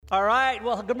All right,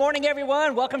 well, good morning,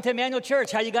 everyone. Welcome to Emmanuel Church.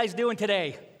 How you guys doing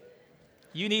today?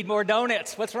 You need more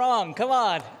donuts. What's wrong? Come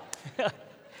on.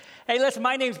 Hey, listen,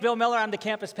 my name's Bill Miller. I'm the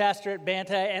campus pastor at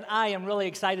Banta, and I am really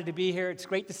excited to be here. It's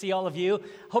great to see all of you.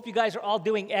 Hope you guys are all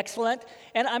doing excellent.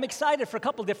 And I'm excited for a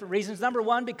couple different reasons. Number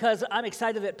one, because I'm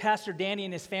excited that Pastor Danny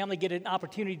and his family get an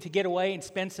opportunity to get away and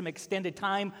spend some extended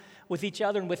time with each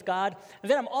other and with God. And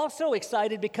then I'm also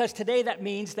excited because today that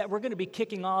means that we're going to be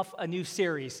kicking off a new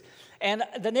series. And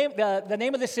the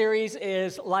name of the series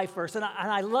is Life Verse. And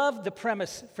I love the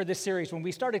premise for this series. When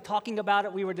we started talking about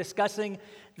it, we were discussing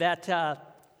that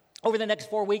over the next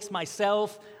 4 weeks,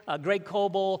 myself, Greg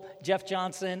Coble, Jeff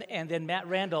Johnson, and then Matt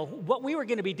Randall, what we were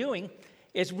going to be doing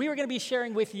is we were going to be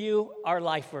sharing with you our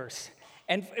life verse.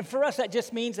 And for us, that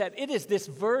just means that it is this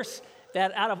verse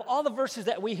that out of all the verses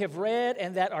that we have read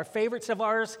and that are favorites of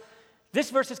ours, this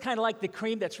verse is kind of like the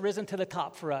cream that's risen to the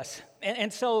top for us.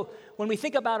 And so when we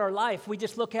think about our life, we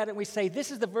just look at it and we say, this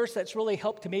is the verse that's really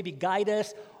helped to maybe guide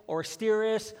us or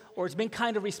steer us, or it's been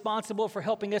kind of responsible for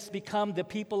helping us become the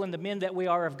people and the men that we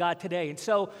are of God today. And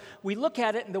so we look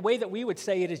at it, and the way that we would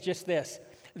say it is just this,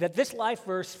 that this life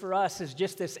verse for us is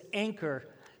just this anchor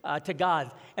to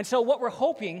God. And so what we're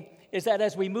hoping is that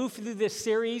as we move through this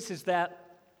series is that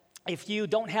if you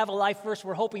don't have a life verse,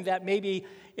 we're hoping that maybe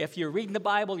if you're reading the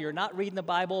Bible, you're not reading the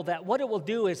Bible, that what it will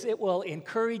do is it will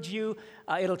encourage you,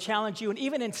 it'll challenge you, and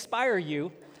even inspire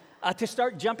you to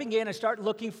start jumping in and start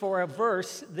looking for a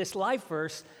verse, this life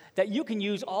verse, that you can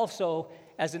use also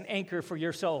as an anchor for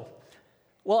your soul.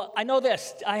 Well, I know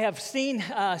this. I have seen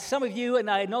some of you, and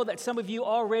I know that some of you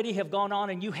already have gone on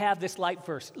and you have this life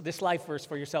verse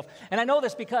for yourself. And I know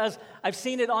this because I've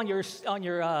seen it on your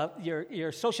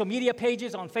social media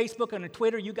pages, on Facebook and on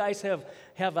Twitter. You guys have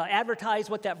advertised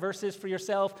what that verse is for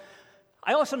yourself.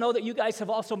 I also know that you guys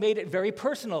have also made it very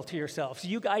personal to yourselves.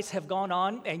 You guys have gone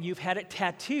on and you've had it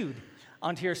tattooed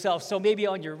onto yourself. So maybe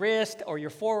on your wrist or your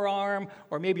forearm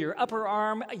or maybe your upper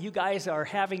arm, you guys are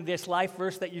having this life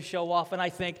verse that you show off, and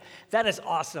I think that is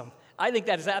awesome. I think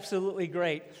that is absolutely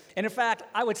great. And in fact,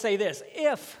 I would say this,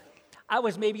 if I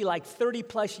was maybe like 30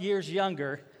 plus years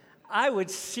younger, I would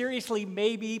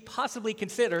seriously possibly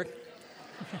consider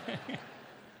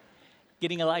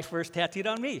getting a life verse tattooed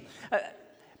on me.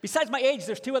 Besides my age,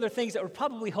 there's two other things that would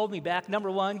probably hold me back.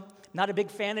 Number one, not a big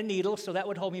fan of needles, so that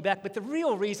would hold me back. But the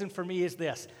real reason for me is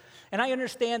this. And I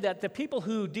understand that the people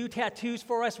who do tattoos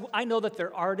for us, I know that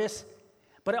they're artists,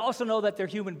 but I also know that they're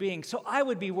human beings. So I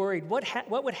would be worried, what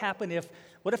would happen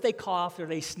what if they coughed or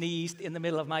they sneezed in the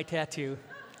middle of my tattoo?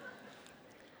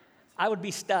 I would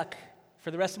be stuck for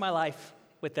the rest of my life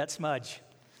with that smudge.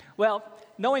 Well,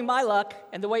 knowing my luck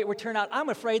and the way it would turn out, I'm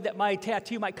afraid that my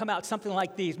tattoo might come out something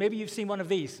like these. Maybe you've seen one of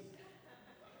these.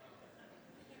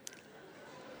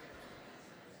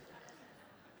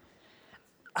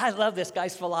 I love this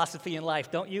guy's philosophy in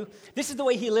life, don't you? This is the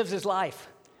way he lives his life,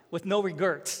 with no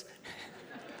regrets.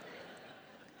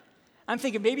 I'm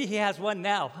thinking maybe he has one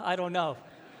now. I don't know.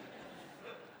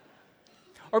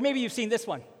 Or maybe you've seen this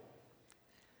one.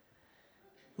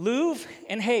 Loove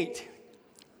and hate.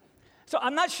 So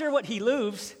I'm not sure what he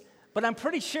loves, but I'm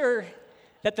pretty sure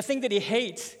that the thing that he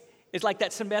hates is like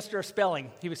that semester of spelling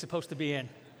he was supposed to be in.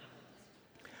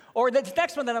 Or the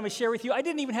next one that I'm going to share with you, I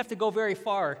didn't even have to go very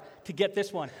far to get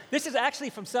this one. This is actually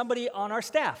from somebody on our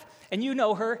staff, and you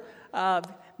know her.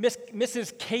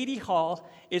 Mrs. Katie Hall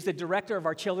is the director of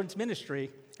our children's ministry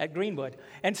at Greenwood.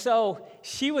 And so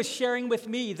she was sharing with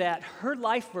me that her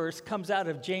life verse comes out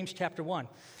of James chapter 1.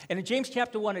 And in James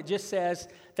chapter 1, it just says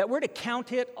that we're to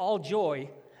count it all joy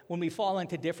when we fall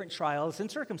into different trials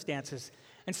and circumstances.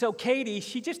 And so Katie,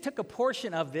 she just took a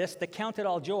portion of this, the count it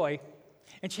all joy,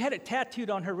 and she had it tattooed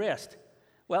on her wrist.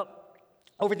 Well,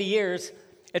 over the years,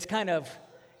 it's kind of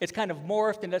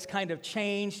morphed and it's kind of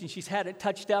changed, and she's had it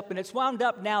touched up, and it's wound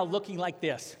up now looking like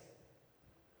this.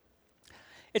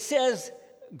 It says,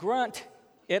 grunt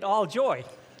it all joy.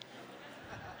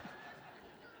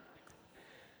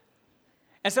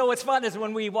 And so what's fun is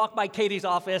when we walk by Katie's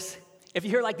office, if you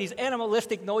hear like these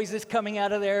animalistic noises coming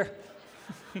out of there,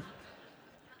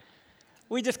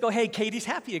 we just go, hey, Katie's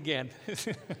happy again.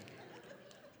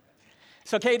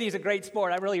 So Katie's a great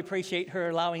sport. I really appreciate her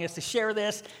allowing us to share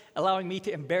this, allowing me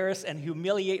to embarrass and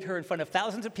humiliate her in front of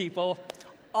thousands of people,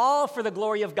 all for the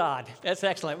glory of God. That's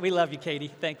excellent. We love you,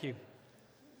 Katie. Thank you.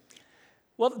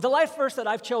 Well, the life verse that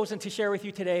I've chosen to share with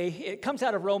you today, it comes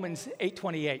out of Romans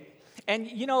 8:28. And,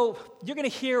 you know, you're going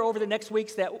to hear over the next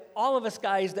weeks that all of us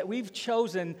guys, that we've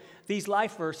chosen these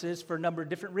life verses for a number of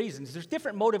different reasons. There's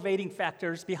different motivating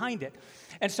factors behind it.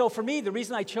 And so for me, the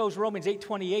reason I chose Romans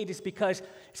 8:28 is because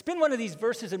it's been one of these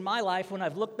verses in my life when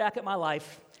I've looked back at my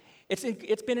life.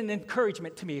 it's been an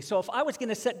encouragement to me. So if I was going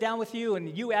to sit down with you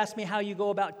and you ask me how you go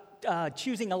about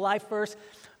choosing a life verse,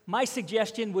 my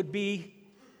suggestion would be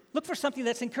look for something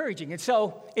that's encouraging. And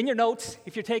so in your notes,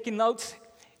 if you're taking notes,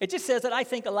 it just says that I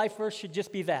think a life verse should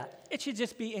just be that. It should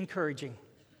just be encouraging.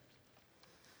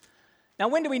 Now,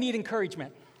 when do we need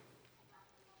encouragement?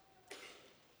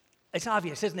 It's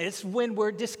obvious, isn't it? It's when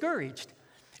we're discouraged.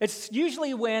 It's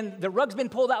usually when the rug's been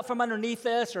pulled out from underneath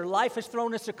us, or life has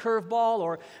thrown us a curveball,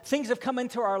 or things have come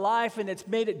into our life and it's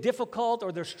made it difficult,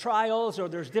 or there's trials, or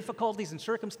there's difficulties and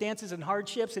circumstances and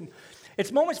hardships. And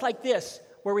it's moments like this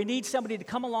where we need somebody to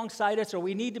come alongside us, or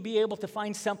we need to be able to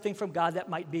find something from God that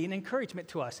might be an encouragement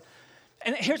to us.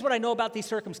 And here's what I know about these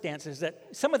circumstances,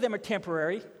 that some of them are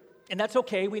temporary, and that's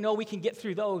okay. We know we can get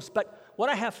through those. But what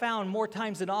I have found more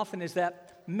times than often is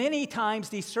that many times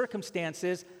these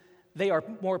circumstances, they are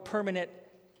more permanent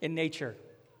in nature.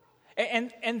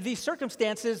 And these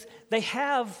circumstances, they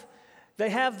have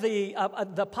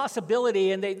the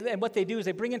possibility, and what they do is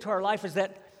they bring into our life is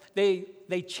that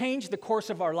they change the course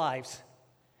of our lives.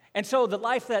 And so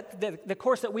the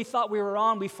course that we thought we were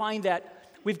on, we find that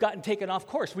we've gotten taken off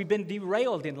course. We've been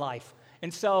derailed in life.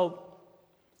 And so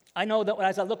I know that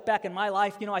as I look back in my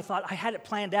life, I thought I had it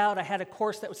planned out. I had a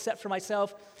course that was set for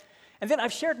myself. And then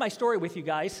I've shared my story with you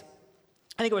guys.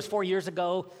 I think it was 4 years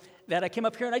ago that I came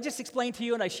up here and I just explained to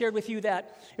you and I shared with you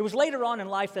that it was later on in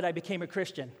life that I became a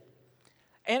Christian.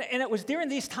 And it was during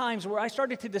these times where I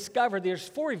started to discover there's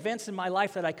 4 events in my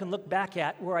life that I can look back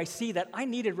at where I see that I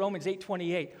needed Romans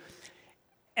 8:28.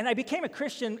 And I became a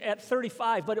Christian at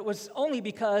 35, but it was only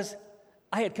because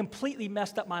I had completely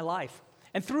messed up my life.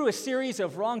 And through a series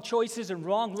of wrong choices and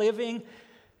wrong living,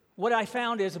 what I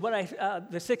found is,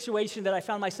 the situation that I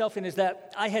found myself in is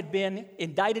that I had been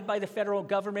indicted by the federal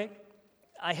government,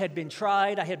 I had been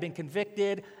tried, I had been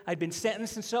convicted, I'd been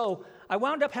sentenced, and so I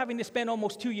wound up having to spend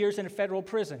almost 2 years in a federal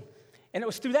prison. And it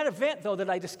was through that event, though, that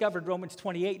I discovered Romans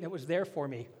 28, and it was there for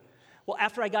me. Well,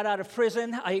 after I got out of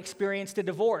prison, I experienced a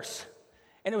divorce.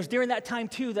 And it was during that time,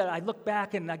 too, that I looked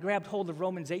back and I grabbed hold of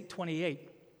Romans 8:28.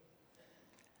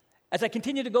 As I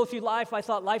continued to go through life, I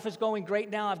thought life is going great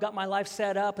now. I've got my life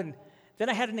set up. And then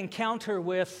I had an encounter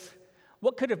with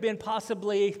what could have been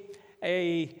possibly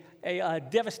a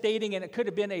devastating, and it could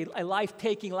have been a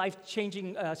life-taking,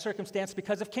 life-changing circumstance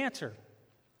because of cancer.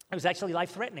 It was actually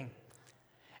life-threatening.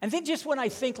 And then just when I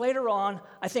think later on,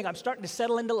 I think I'm starting to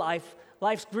settle into life.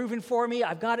 Life's grooving for me.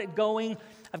 I've got it going.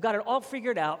 I've got it all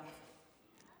figured out.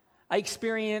 I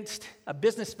experienced a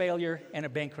business failure and a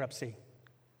bankruptcy.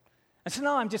 And so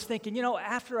now I'm just thinking,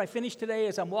 after I finish today,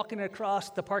 as I'm walking across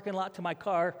the parking lot to my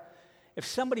car, if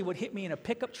somebody would hit me in a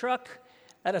pickup truck,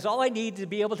 that is all I need to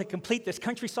be able to complete this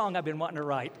country song I've been wanting to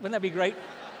write. Wouldn't that be great?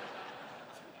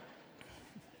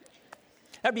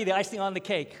 That'd be the icing on the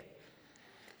cake.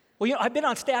 Well, I've been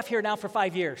on staff here now for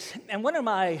 5 years, and one of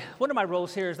my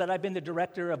roles here is that I've been the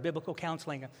director of biblical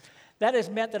counseling. That has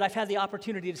meant that I've had the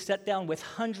opportunity to sit down with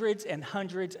hundreds and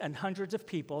hundreds and hundreds of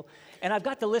people, and I've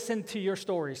got to listen to your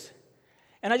stories.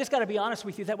 And I just got to be honest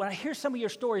with you that when I hear some of your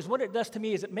stories, what it does to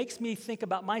me is it makes me think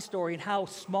about my story and how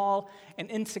small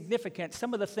and insignificant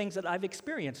some of the things that I've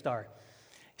experienced are.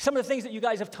 Some of the things that you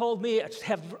guys have told me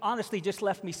have honestly just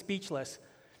left me speechless.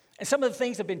 And some of the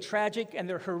things have been tragic and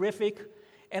they're horrific.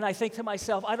 And I think to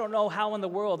myself, I don't know how in the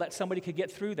world that somebody could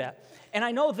get through that. And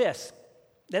I know this,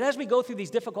 that as we go through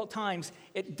these difficult times,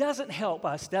 it doesn't help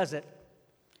us, does it?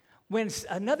 When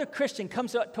another Christian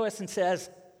comes up to us and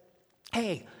says,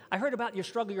 hey, I heard about your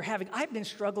struggle you're having. I've been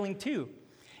struggling too.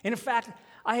 And in fact,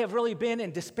 I have really been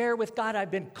in despair with God.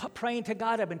 I've been praying to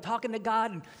God. I've been talking to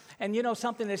God. And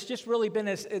something that's just really been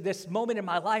this moment in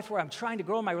my life where I'm trying to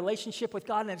grow my relationship with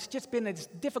God, and it's just been a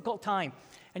difficult time.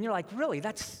 And you're like, really?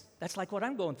 That's like what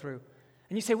I'm going through.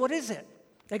 And you say, what is it?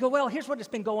 They go, well, here's what's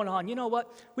been going on. You know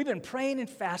what? We've been praying and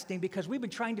fasting because we've been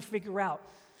trying to figure out,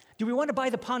 do we want to buy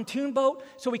the pontoon boat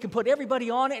so we can put everybody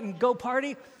on it and go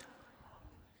party?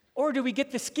 Or do we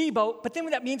get the ski boat? But then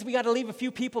that means we got to leave a few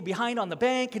people behind on the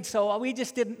bank, and so we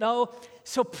just didn't know.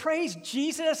 So praise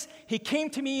Jesus, he came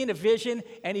to me in a vision,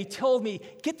 and he told me,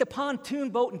 get the pontoon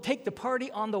boat and take the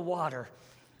party on the water.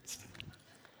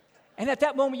 And at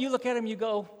that moment, you look at him, you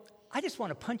go, I just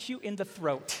want to punch you in the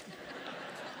throat.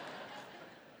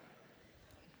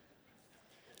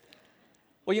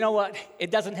 Well, you know what?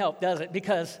 It doesn't help, does it?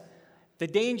 Because the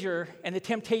danger and the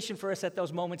temptation for us at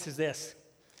those moments is this.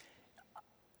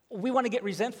 we want to get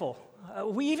resentful.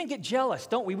 We even get jealous,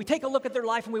 don't we? We take a look at their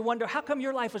life and we wonder, how come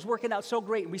your life is working out so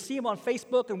great? And we see them on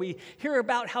Facebook and we hear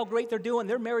about how great they're doing.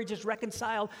 Their marriage is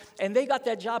reconciled and they got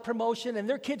that job promotion and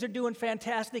their kids are doing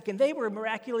fantastic and they were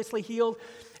miraculously healed.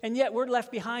 And yet we're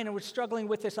left behind and we're struggling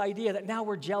with this idea that now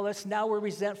we're jealous, now we're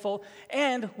resentful,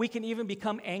 and we can even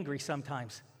become angry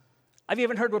sometimes. I've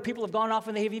even heard where people have gone off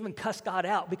and they have even cussed God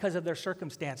out because of their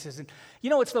circumstances. And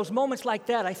it's those moments like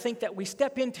that, I think, that we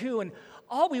step into, and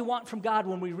all we want from God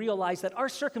when we realize that our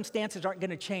circumstances aren't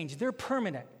going to change. They're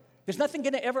permanent. There's nothing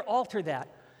going to ever alter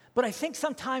that. But I think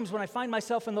sometimes when I find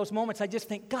myself in those moments, I just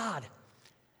think, God,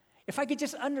 if I could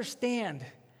just understand,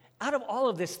 out of all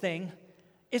of this thing,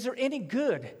 is there any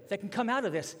good that can come out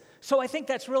of this? So I think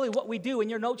that's really what we do. In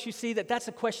your notes, you see that that's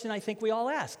a question I think we all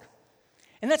ask.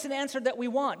 And that's an answer that we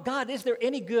want. God, is there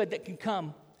any good that can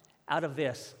come out of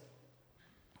this?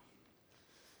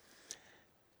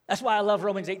 That's why I love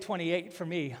Romans 8:28 for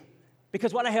me.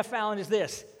 Because what I have found is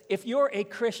this. If you're a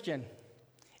Christian,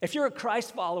 if you're a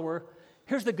Christ follower,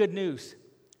 here's the good news.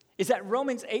 Is that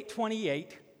Romans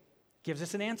 8:28 gives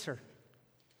us an answer.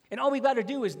 And all we've got to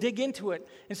do is dig into it.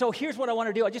 And so here's what I want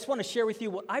to do. I just want to share with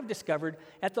you what I've discovered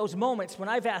at those moments when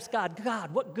I've asked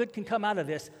God, what good can come out of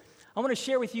this? I want to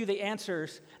share with you the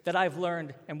answers that I've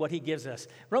learned and what he gives us.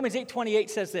 Romans 8:28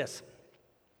 says this.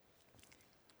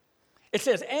 It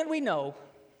says, and we know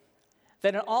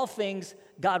that in all things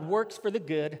God works for the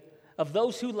good of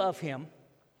those who love him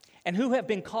and who have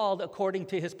been called according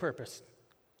to his purpose.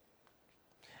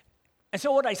 And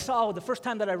so what I saw the first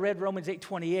time that I read Romans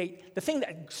 8:28, the thing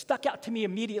that stuck out to me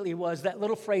immediately was that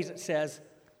little phrase that says,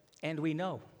 and we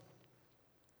know.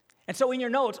 And so in your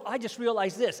notes, I just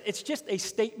realized this. It's just a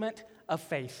statement of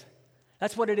faith.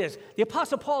 That's what it is. The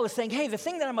Apostle Paul is saying, hey, the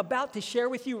thing that I'm about to share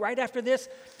with you right after this,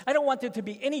 I don't want there to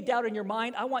be any doubt in your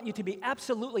mind. I want you to be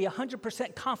absolutely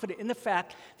 100% confident in the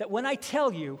fact that when I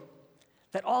tell you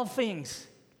that all things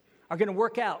are going to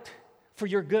work out for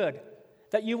your good,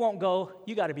 that you won't go,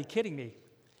 you got to be kidding me.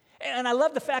 And I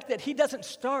love the fact that he doesn't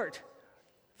start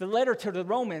the letter to the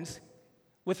Romans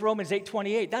with Romans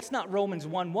 8:28. That's not Romans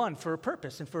 1:1 for a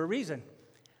purpose and for a reason.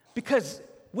 Because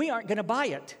we aren't going to buy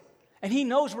it. And he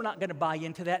knows we're not going to buy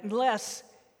into that unless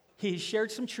he's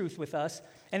shared some truth with us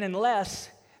and unless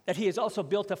that he has also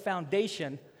built a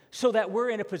foundation so that we're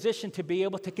in a position to be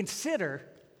able to consider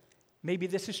maybe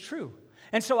this is true.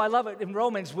 And so I love it in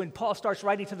Romans when Paul starts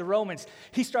writing to the Romans.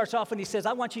 He starts off and he says,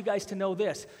 I want you guys to know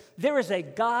this. There is a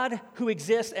God who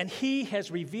exists and he has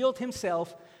revealed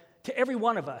himself to every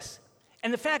one of us.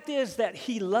 And the fact is that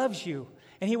he loves you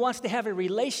and he wants to have a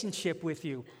relationship with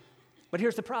you. But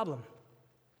here's the problem.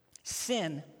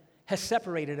 Sin has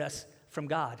separated us from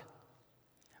God.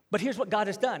 But here's what God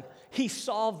has done. He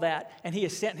solved that and he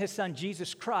has sent his son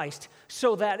Jesus Christ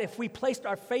so that if we placed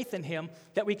our faith in him,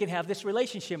 that we can have this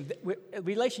relationship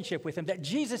with him. That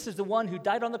Jesus is the one who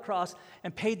died on the cross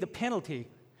and paid the penalty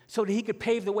so that he could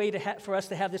pave the way for us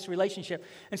to have this relationship.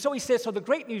 And so he says, so the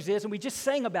great news is, and we just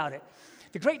sang about it,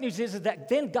 the great news is that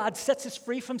then God sets us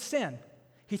free from sin.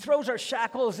 He throws our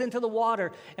shackles into the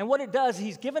water. And what it does,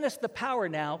 he's given us the power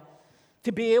now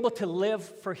to be able to live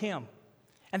for him.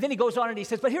 And then he goes on and he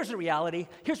says, but here's the reality.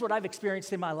 Here's what I've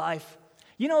experienced in my life.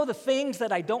 You know the things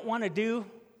that I don't want to do?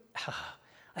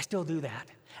 I still do that.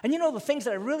 And you know the things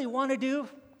that I really want to do?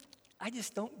 I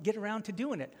just don't get around to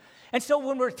doing it. And so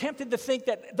when we're tempted to think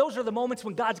that those are the moments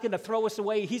when God's going to throw us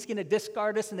away, he's going to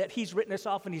discard us and that he's written us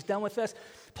off and he's done with us,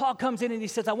 Paul comes in and he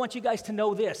says, I want you guys to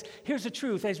know this. Here's the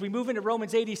truth. As we move into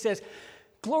Romans 8, he says,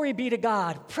 glory be to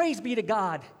God, praise be to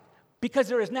God, because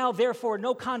there is now therefore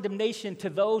no condemnation to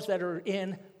those that are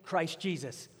in Christ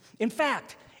Jesus. In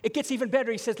fact, it gets even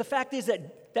better. He says, the fact is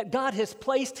that God has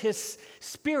placed his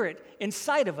spirit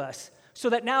inside of us so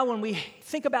that now when we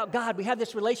think about God, we have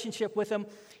this relationship with him.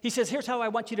 He says, here's how I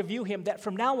want you to view him, that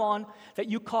from now on, that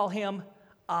you call him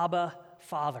Abba,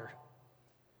 Father.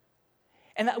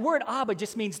 And that word Abba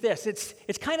just means this.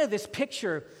 It's kind of this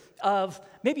picture of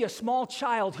maybe a small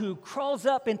child who crawls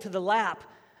up into the lap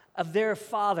of their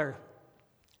father,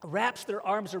 wraps their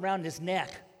arms around his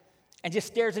neck, and just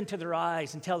stares into their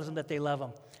eyes and tells them that they love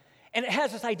him. And it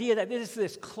has this idea that this is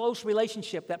this close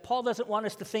relationship, that Paul doesn't want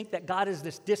us to think that God is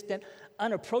this distant,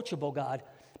 unapproachable God.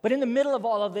 But in the middle of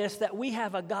all of this, that we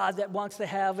have a God that wants to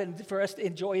have and for us to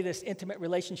enjoy this intimate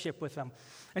relationship with him.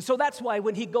 And so that's why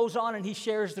when he goes on and he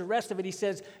shares the rest of it, he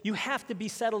says, you have to be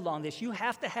settled on this. You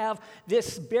have to have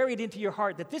this buried into your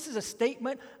heart, that this is a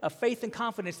statement of faith and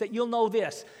confidence, that you'll know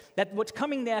this, that what's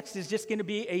coming next is just going to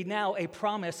be now a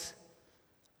promise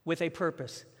with a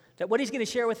purpose. That what he's going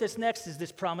to share with us next is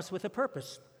this promise with a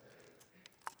purpose.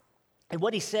 And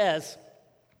what he says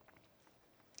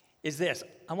is this.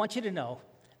 I want you to know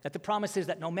that the promise is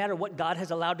that no matter what God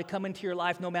has allowed to come into your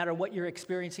life, no matter what you're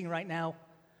experiencing right now,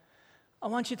 I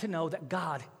want you to know that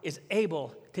God is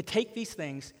able to take these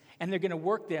things and they're going to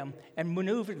work them and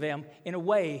maneuver them in a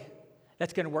way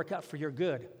that's going to work out for your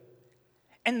good.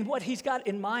 And what he's got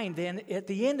in mind then at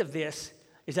the end of this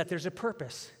is that there's a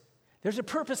purpose. There's a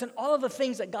purpose in all of the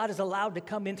things that God has allowed to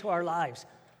come into our lives.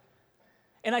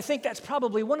 And I think that's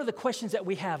probably one of the questions that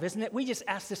we have, isn't it? We just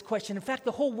ask this question. In fact,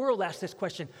 the whole world asks this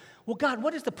question. Well, God,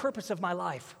 what is the purpose of my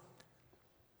life?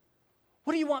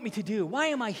 What do you want me to do? Why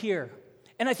am I here?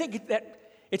 And I think that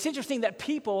it's interesting that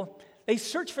people, they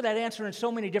search for that answer in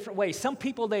so many different ways. Some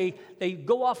people, they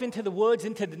go off into the woods,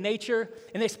 into the nature,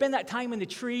 and they spend that time in the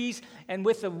trees and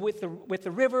with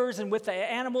the rivers and with the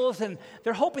animals, and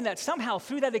they're hoping that somehow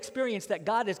through that experience that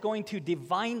God is going to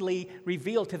divinely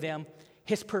reveal to them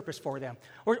his purpose for them.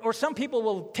 Or some people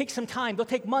will take some time, they'll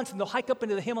take months and they'll hike up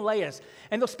into the Himalayas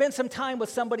and they'll spend some time with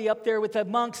somebody up there with the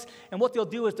monks, and what they'll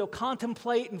do is they'll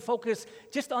contemplate and focus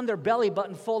just on their belly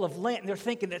button full of lint, and they're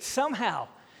thinking that somehow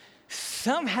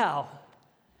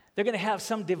they're going to have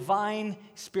some divine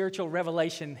spiritual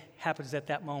revelation happens at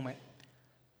that moment.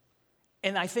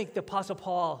 And I think the Apostle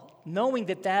Paul, knowing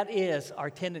that that is our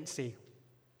tendency,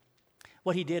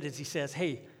 what he did is he says,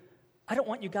 hey, I don't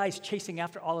want you guys chasing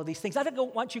after all of these things. I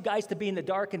don't want you guys to be in the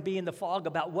dark and be in the fog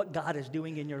about what God is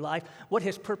doing in your life, what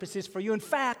his purpose is for you. In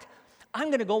fact, I'm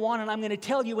going to go on and I'm going to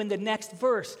tell you in the next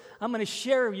verse. I'm going to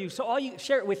share it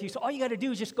with you. So all you got to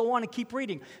do is just go on and keep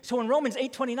reading. So in Romans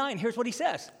 8:29, here's what he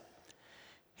says.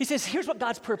 He says, here's what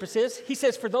God's purpose is. He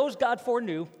says, for those God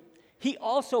foreknew, he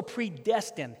also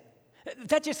predestined.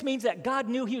 That just means that God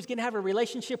knew he was going to have a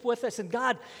relationship with us. And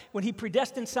God, when he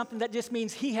predestined something, that just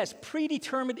means he has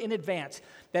predetermined in advance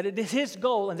that it is his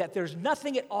goal and that there's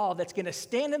nothing at all that's going to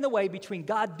stand in the way between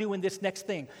God doing this next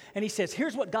thing. And he says,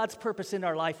 here's what God's purpose in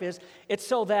our life is. It's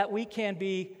so that we can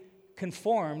be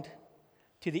conformed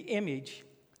to the image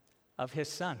of his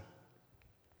son.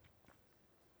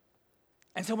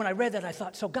 And so when I read that, I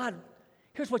thought, so God,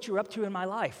 here's what you're up to in my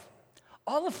life.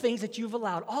 All the things that you've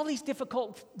allowed, all these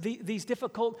difficult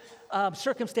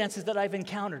circumstances that I've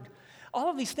encountered, all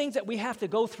of these things that we have to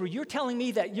go through, you're telling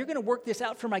me that you're going to work this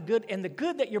out for my good, and the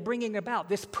good that you're bringing about,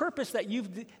 this purpose that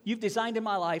you've designed in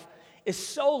my life, is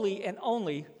solely and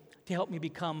only to help me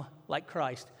become like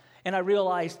Christ. And I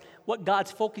realized what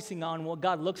God's focusing on, what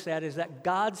God looks at, is that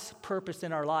God's purpose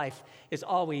in our life is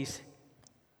always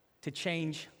to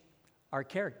change our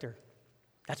character.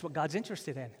 That's what God's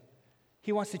interested in.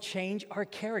 He wants to change our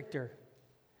character.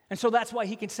 And so that's why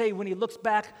he can say, when he looks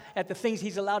back at the things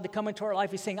he's allowed to come into our life,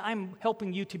 he's saying, I'm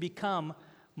helping you to become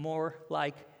more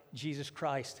like Jesus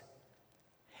Christ.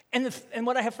 And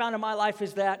what I have found in my life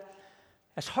is that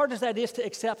as hard as that is to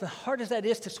accept, as hard as that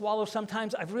is to swallow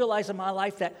sometimes, I've realized in my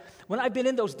life that when I've been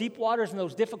in those deep waters and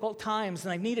those difficult times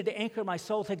and I needed to anchor my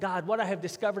soul to God, what I have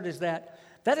discovered is that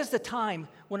is the time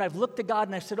when I've looked to God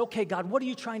and I've said, okay, God, what are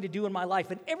you trying to do in my life?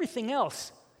 And everything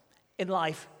else in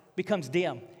life becomes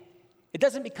dim. It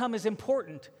doesn't become as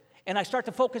important. And I start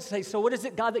to focus and say, so what is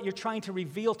it, God, that you're trying to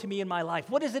reveal to me in my life?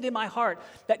 What is it in my heart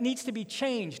that needs to be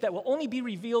changed, that will only be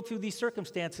revealed through these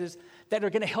circumstances that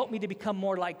are going to help me to become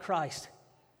more like Christ?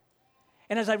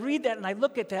 And as I read that and I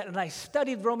look at that and I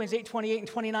studied Romans 8:28 and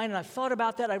 29 and I thought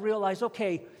about that, I realized,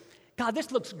 okay, God,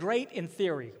 this looks great in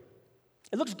theory.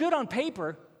 It looks good on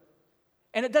paper.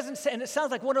 And it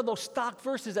sounds like one of those stock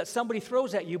verses that somebody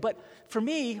throws at you. But for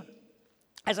me,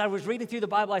 as I was reading through the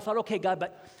Bible, I thought, okay, God,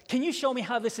 but can you show me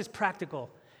how this is practical?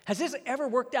 Has this ever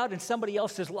worked out in somebody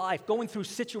else's life, going through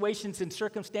situations and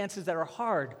circumstances that are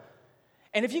hard?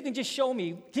 And if you can just show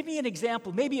me, give me an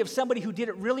example, maybe of somebody who did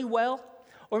it really well,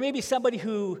 or maybe somebody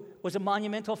who was a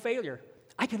monumental failure.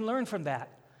 I can learn from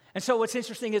that. And so what's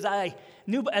interesting is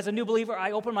as a new believer,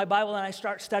 I open my Bible and I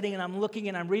start studying and I'm looking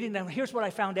and I'm reading, and here's what I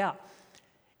found out,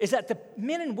 is that the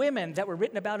men and women that were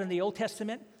written about in the Old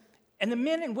Testament and the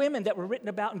men and women that were written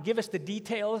about and give us the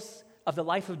details of the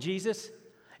life of Jesus,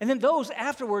 and then those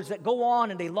afterwards that go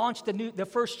on and they launch the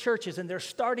first churches and they're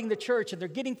starting the church and they're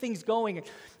getting things going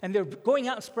and they're going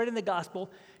out and spreading the gospel,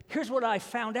 here's what I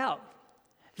found out,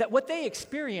 that what they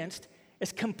experienced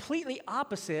is completely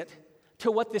opposite to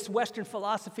what this Western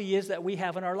philosophy is that we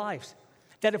have in our lives.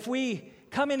 That if we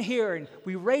come in here and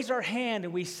we raise our hand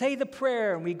and we say the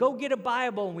prayer and we go get a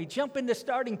Bible and we jump in the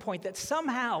starting point, that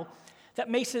somehow that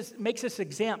makes us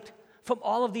exempt from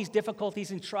all of these difficulties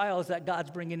and trials that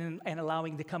God's bringing in and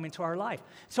allowing to come into our life.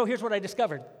 So here's what I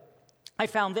discovered. I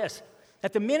found this,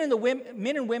 that the men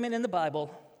and women in the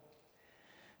Bible,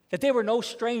 that they were no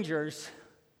strangers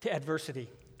to adversity.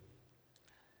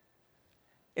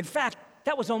 In fact,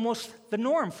 that was almost the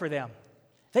norm for them.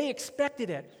 They expected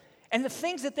it. And the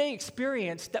things that they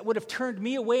experienced that would have turned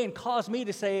me away and caused me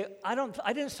to say, I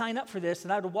didn't sign up for this,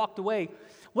 and I would have walked away,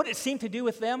 what it seemed to do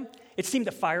with them, it seemed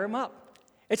to fire them up.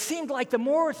 It seemed like the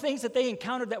more things that they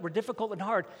encountered that were difficult and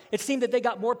hard, it seemed that they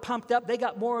got more pumped up, they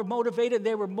got more motivated,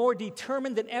 they were more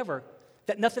determined than ever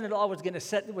that nothing at all was going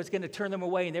to turn them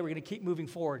away, and they were going to keep moving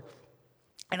forward.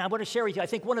 And I want to share with you, I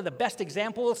think one of the best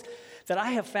examples that I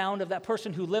have found of that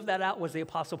person who lived that out was the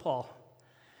Apostle Paul.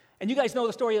 And you guys know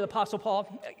the story of the Apostle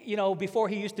Paul, before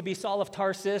he used to be Saul of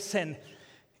Tarsus, and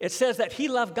it says that he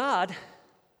loved God,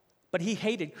 but he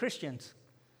hated Christians.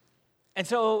 And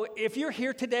so if you're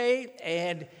here today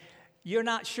and you're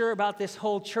not sure about this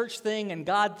whole church thing and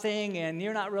God thing, and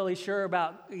you're not really sure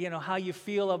about, how you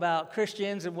feel about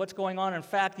Christians and what's going on, in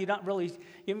fact, you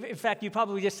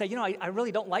probably just say, I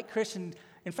really don't like Christians.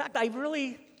 In fact, I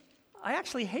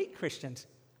actually hate Christians.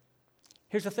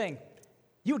 Here's the thing.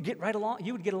 You would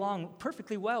get along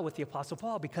perfectly well with the Apostle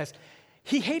Paul because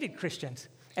he hated Christians.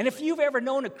 And if you've ever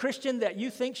known a Christian that you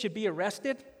think should be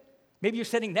arrested, maybe you're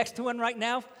sitting next to one right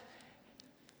now,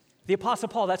 the Apostle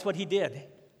Paul, that's what he did.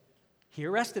 He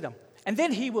arrested them. And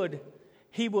then he would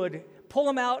pull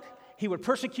them out, he would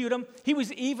persecute them. He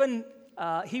was even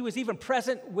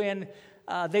present when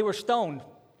they were stoned,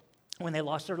 when they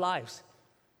lost their lives.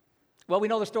 Well, we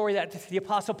know the story that the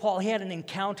Apostle Paul, he had an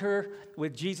encounter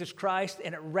with Jesus Christ,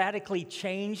 and it radically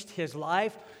changed his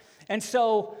life. And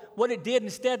so what it did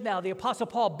instead now, the Apostle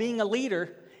Paul being a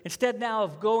leader, instead now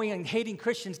of going and hating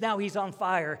Christians, now he's on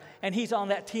fire, and he's on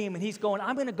that team, and he's going,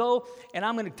 I'm going to go, and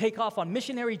I'm going to take off on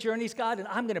missionary journeys, God, and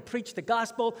I'm going to preach the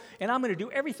gospel, and I'm going to do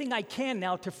everything I can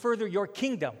now to further your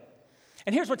kingdom.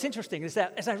 And here's what's interesting, is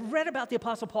that as I read about the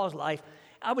Apostle Paul's life,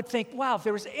 I would think, wow, if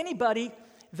there was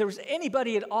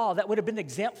anybody at all that would have been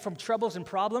exempt from troubles and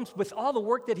problems, with all the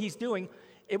work that he's doing,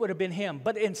 it would have been him.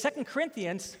 But in 2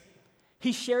 Corinthians,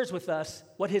 he shares with us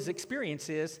what his experience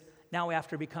is now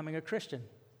after becoming a Christian.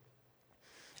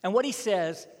 And what he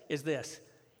says is this.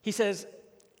 He says,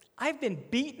 I've been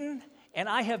beaten and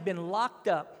I have been locked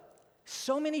up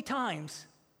so many times,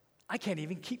 I can't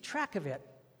even keep track of it.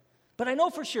 But I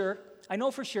know for sure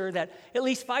that at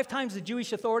least 5 times the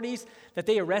Jewish authorities that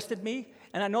they arrested me,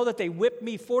 and I know that they whipped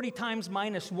me 40 times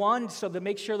minus 1 so to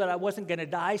make sure that I wasn't going to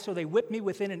die, so they whipped me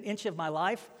within an inch of my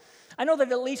life. I know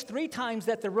that at least 3 times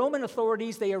that the Roman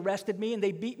authorities, they arrested me and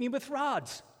they beat me with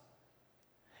rods.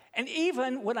 And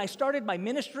even when I started my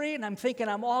ministry and I'm thinking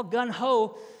I'm all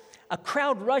gung-ho, a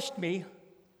crowd rushed me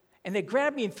and they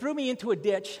grabbed me and threw me into a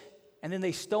ditch and then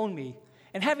they stoned me.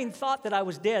 And having thought that I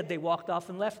was dead, they walked off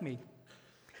and left me.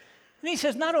 And he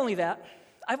says, not only that,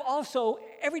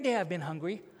 every day I've been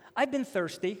hungry, I've been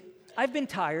thirsty, I've been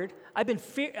tired, I've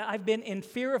been in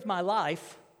fear of my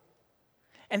life.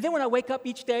 And then when I wake up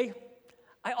each day,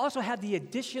 I also have the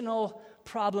additional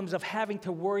problems of having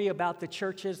to worry about the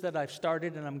churches that I've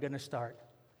started and I'm going to start.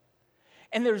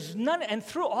 And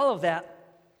through all of that,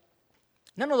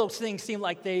 none of those things seem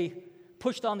like they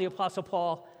pushed on the Apostle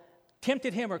Paul,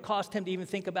 tempted him or caused him to even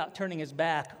think about turning his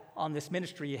back on this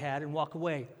ministry he had and walk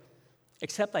away.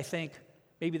 Except, I think,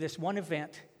 maybe this one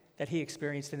event that he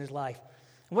experienced in his life.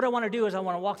 And what I want to do is I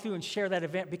want to walk through and share that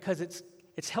event because it's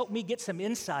helped me get some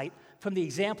insight from the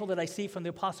example that I see from the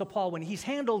Apostle Paul when he's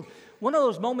handled one of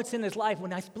those moments in his life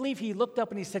when I believe he looked up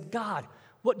and he said, God,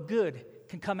 what good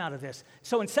can come out of this?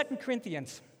 So in 2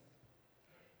 Corinthians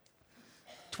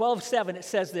 12:7, it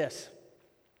says this.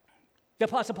 The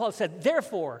Apostle Paul said,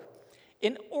 therefore,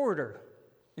 in order,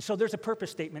 and so there's a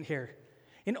purpose statement here,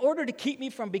 in order to keep me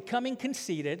from becoming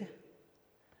conceited,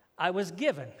 I was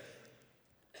given.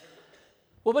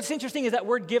 Well, what's interesting is that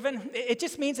word given, it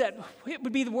just means that it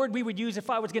would be the word we would use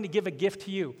if I was going to give a gift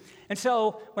to you. And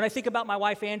so when I think about my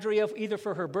wife, Andrea, either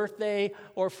for her birthday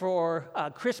or for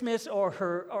Christmas or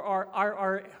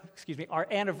our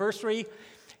anniversary,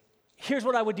 here's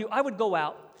what I would do. I would go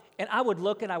out and I would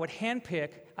look and I would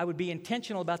handpick, I would be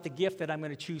intentional about the gift that I'm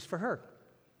going to choose for her.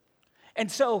 And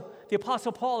so the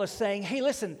Apostle Paul is saying, hey,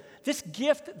 listen, this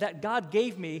gift that God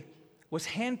gave me was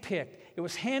handpicked. It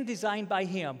was hand-designed by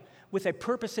him with a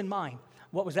purpose in mind.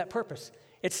 What was that purpose?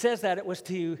 It says that it was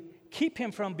to keep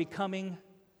him from becoming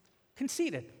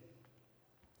conceited.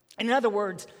 And in other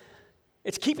words,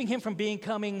 it's keeping him from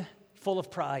becoming full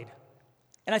of pride.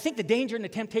 And I think the danger and the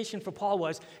temptation for Paul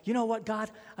was, you know what, God,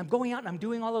 I'm going out and I'm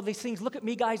doing all of these things. Look at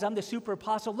me, guys. I'm the super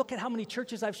apostle. Look at how many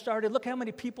churches I've started. Look how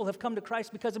many people have come to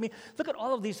Christ because of me. Look at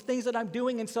all of these things that I'm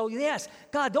doing. And so, yes,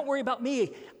 God, don't worry about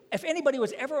me. If anybody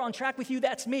was ever on track with you,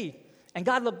 that's me. And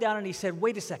God looked down and he said,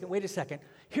 wait a second.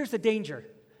 Here's the danger.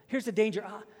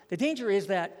 The danger is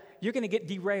that you're going to get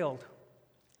derailed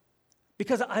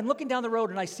Because I'm looking down the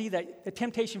road and I see that the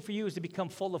temptation for you is to become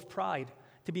full of pride,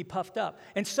 to be puffed up.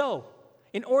 And so,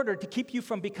 in order to keep you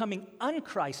from becoming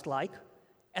un-Christ-like,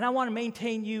 and I want to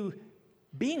maintain you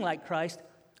being like Christ,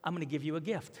 I'm going to give you a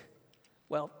gift.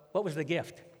 Well, what was the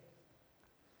gift?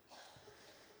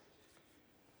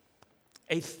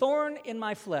 A thorn in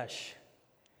my flesh,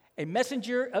 a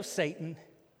messenger of Satan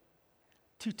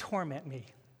to torment me.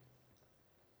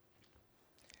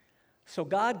 So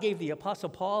God gave the Apostle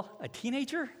Paul a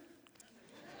teenager?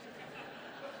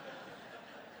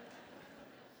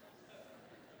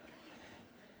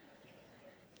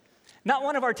 Not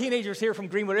one of our teenagers here from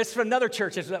Greenwood. It's from another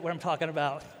church, is what I'm talking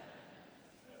about.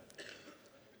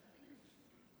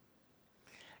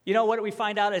 You know what we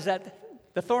find out is that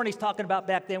the thorn he's talking about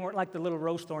back then weren't like the little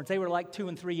rose thorns. They were like 2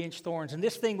 and 3 inch thorns. And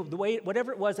this thing, the way,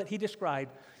 whatever it was that he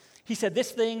described, he said,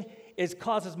 this thing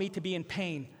causes me to be in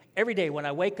pain every day. When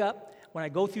I wake up, when I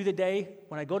go through the day,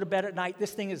 when I go to bed at night,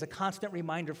 this thing is a constant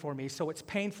reminder for me. So it's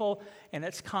painful and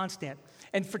it's constant.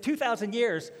 And for 2,000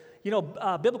 years,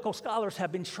 biblical scholars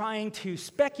have been trying to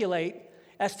speculate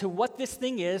as to what this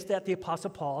thing is that the Apostle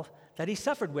Paul, that he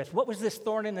suffered with. What was this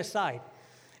thorn in his side?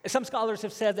 Some scholars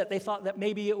have said that they thought that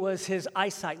maybe it was his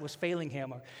eyesight was failing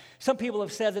him. Or some people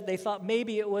have said that they thought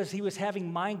maybe it was he was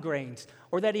having migraines,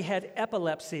 or that he had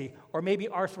epilepsy, or maybe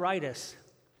arthritis.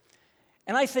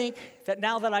 And I think that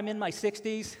now that I'm in my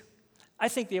 60s, I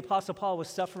think the Apostle Paul was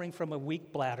suffering from a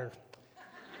weak bladder.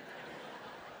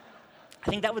 I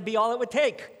think that would be all it would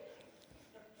take.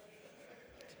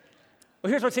 Well,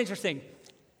 here's what's interesting.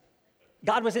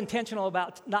 God was intentional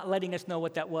about not letting us know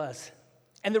what that was.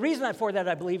 And the reason for that,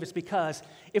 I believe, is because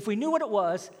if we knew what it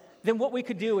was, then what we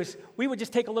could do is we would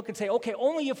just take a look and say, okay,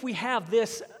 only if we have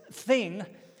this thing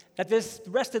that the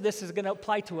rest of this is going to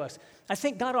apply to us. I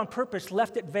think God on purpose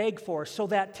left it vague for us so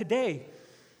that today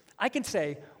I can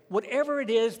say, whatever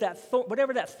it is,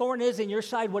 whatever that thorn is in your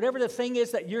side, whatever the thing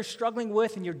is that you're struggling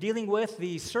with and you're dealing with,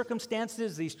 these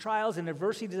circumstances, these trials and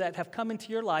adversities that have come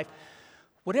into your life,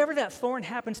 whatever that thorn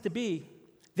happens to be,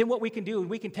 then what we can do,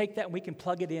 we can take that and we can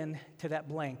plug it in to that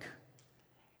blank.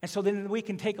 And so then we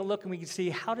can take a look and we can see,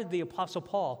 how did the Apostle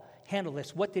Paul handle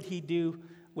this? What did he do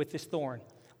with this thorn?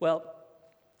 Well,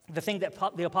 the thing that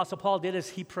the Apostle Paul did is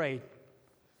he prayed.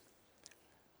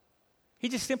 He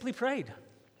just simply prayed.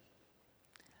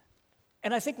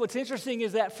 And I think what's interesting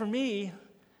is that for me,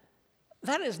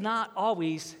 that is not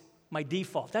always my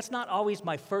default. That's not always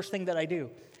my first thing that I do.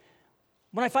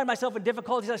 When I find myself in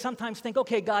difficulties, I sometimes think,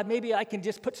 okay, God, maybe I can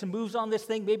just put some moves on this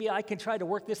thing. Maybe I can try to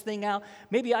work this thing out.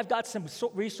 Maybe I've got some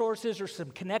resources or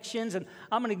some connections, and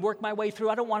I'm going to work my way through.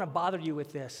 I don't want to bother you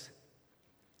with this.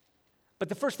 But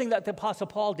the first thing that the Apostle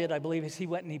Paul did, I believe, is he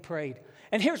went and he prayed.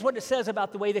 And here's what it says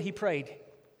about the way that he prayed.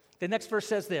 The next verse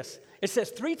says this. It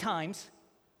says 3 times,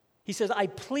 he says, I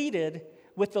pleaded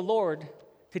with the Lord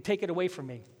to take it away from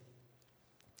me.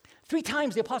 3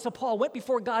 times the Apostle Paul went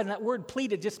before God, and that word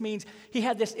pleaded just means he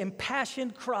had this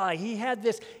impassioned cry. He had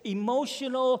this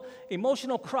emotional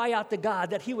cry out to God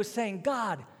that he was saying,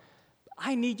 God,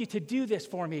 I need you to do this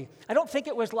for me. I don't think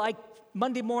it was like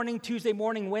Monday morning, Tuesday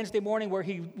morning, Wednesday morning where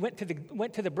he went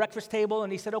to the breakfast table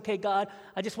and he said, okay, God,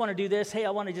 I just want to do this. Hey,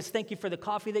 I want to just thank you for the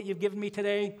coffee that you've given me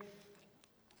today.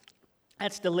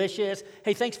 That's delicious.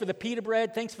 Hey, thanks for the pita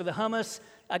bread. Thanks for the hummus.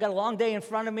 I got a long day in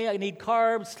front of me. I need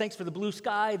carbs. Thanks for the blue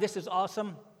sky. This is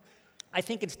awesome. I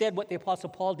think instead what the Apostle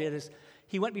Paul did is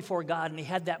he went before God and he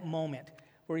had that moment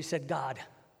where he said, God,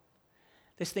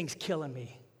 this thing's killing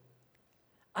me.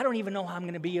 I don't even know how I'm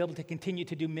going to be able to continue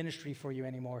to do ministry for you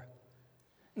anymore.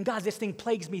 And God, this thing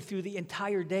plagues me through the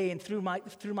entire day, and through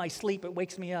my sleep, it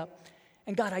wakes me up.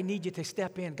 And God, I need you to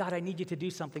step in. God, I need you to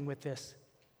do something with this.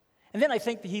 And then I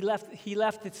think that he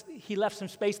left some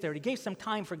space there. He gave some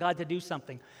time for God to do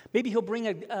something. Maybe he'll bring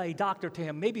a doctor to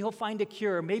him. Maybe he'll find a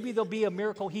cure. Maybe there'll be a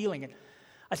miracle healing. And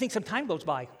I think some time goes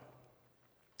by.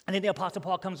 And then the Apostle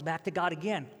Paul comes back to God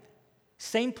again.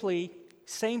 Same plea,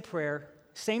 same prayer,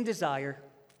 same desire.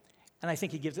 And I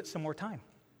think he gives it some more time.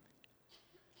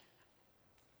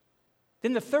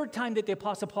 Then the 3rd time that the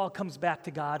Apostle Paul comes back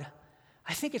to God,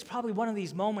 I think it's probably one of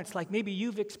these moments like maybe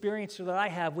you've experienced or that I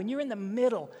have, when you're in the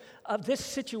middle of this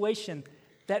situation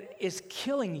that is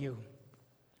killing you.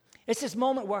 It's this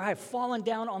moment where I've fallen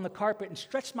down on the carpet and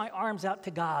stretched my arms out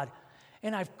to God,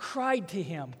 and I've cried to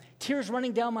him, tears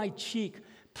running down my cheek,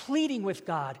 pleading with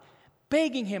God,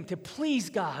 begging him to please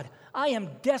God. I am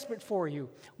desperate for you.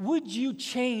 Would you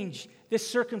change this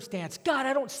circumstance? God,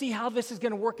 I don't see how this is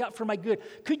going to work out for my good.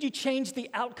 Could you change the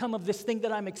outcome of this thing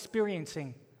that I'm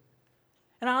experiencing?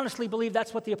 And I honestly believe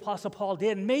that's what the Apostle Paul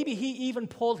did. And maybe he even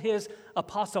pulled his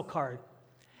apostle card.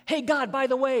 Hey, God, by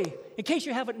the way, in case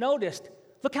you haven't noticed,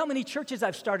 Look how many churches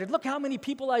I've started. Look how many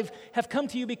people have come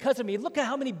to you because of me. Look at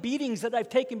how many beatings that I've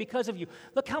taken because of you.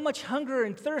 Look how much hunger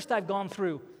and thirst I've gone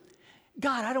through.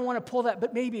 God, I don't want to pull that,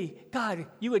 but maybe, God,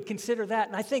 you would consider that.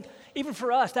 And I think even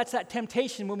for us, that's that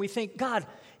temptation when we think, God,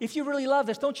 if you really love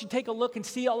us, don't you take a look and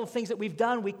see all the things that we've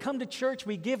done? We come to church,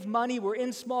 we give money, we're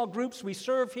in small groups, we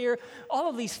serve here. All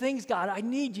of these things, God, I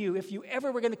need you. If you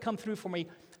ever were going to come through for me,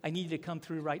 I need you to come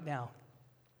through right now.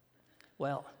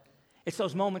 Well, it's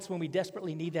those moments when we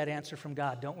desperately need that answer from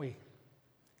God, don't we?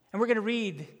 And we're going to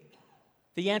read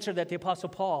the answer that the Apostle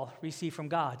Paul received from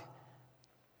God.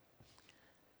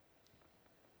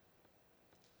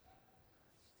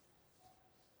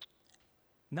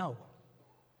 No.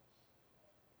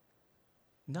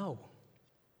 No.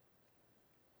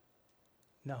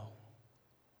 No.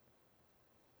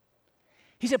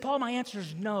 He said, Paul, my answer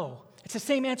is no. It's the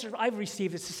same answer I've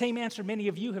received. It's the same answer many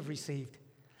of you have received.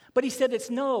 But he said it's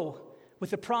no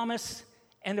with a promise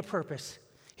and a purpose.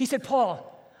 He said,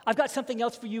 Paul, I've got something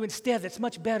else for you instead that's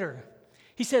much better.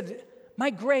 He said, my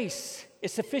grace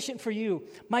is sufficient for you.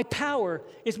 My power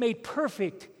is made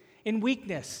perfect in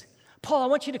weakness. Paul, I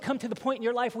want you to come to the point in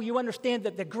your life where you understand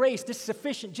that the grace, this is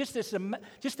sufficient, just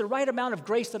the right amount of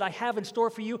grace that I have in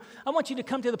store for you. I want you to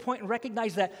come to the point and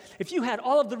recognize that if you had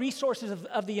all of the resources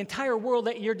of the entire world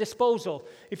at your disposal,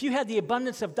 if you had the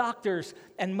abundance of doctors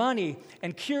and money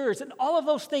and cures and all of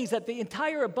those things, that the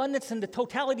entire abundance and the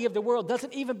totality of the world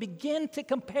doesn't even begin to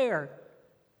compare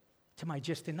to my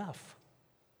just enough.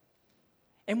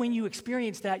 And when you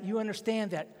experience that, you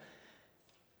understand that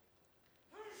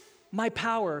my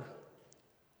power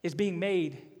is being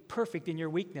made perfect in your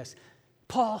weakness.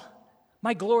 Paul,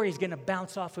 my glory is going to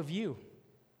bounce off of you.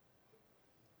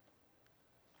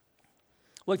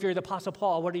 Well, if you're the Apostle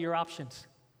Paul, what are your options?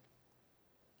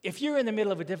 If you're in the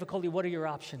middle of a difficulty, what are your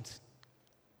options?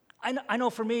 I know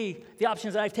for me, the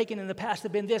options that I've taken in the past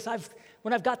have been this.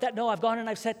 When I've got that no, I've gone and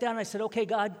I've sat down and I said, okay,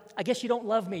 God, I guess you don't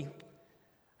love me.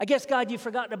 I guess, God, you've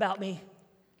forgotten about me.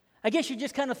 I guess you're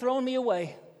just kind of throwing me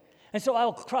away. And so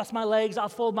I'll cross my legs, I'll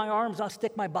fold my arms, I'll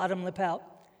stick my bottom lip out,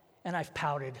 and I've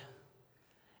pouted.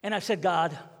 And I've said,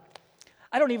 God,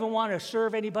 I don't even want to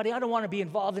serve anybody. I don't want to be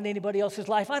involved in anybody else's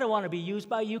life. I don't want to be used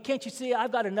by you. Can't you see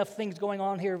I've got enough things going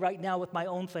on here right now with my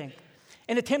own thing?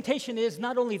 And the temptation is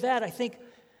not only that, I think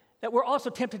that we're also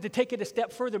tempted to take it a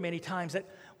step further many times, that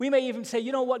we may even say,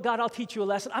 you know what, God, I'll teach you a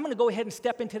lesson. I'm going to go ahead and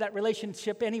step into that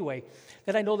relationship anyway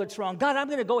that I know that's wrong. God, I'm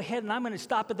going to go ahead and I'm going to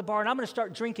stop at the bar and I'm going to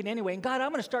start drinking anyway. And God, I'm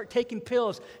going to start taking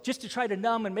pills just to try to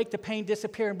numb and make the pain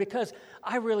disappear, and because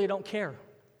I really don't care.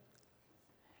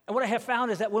 And what I have found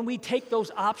is that when we take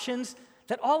those options,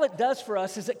 that all it does for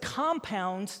us is it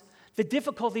compounds the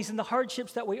difficulties and the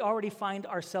hardships that we already find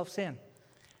ourselves in.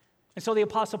 And so the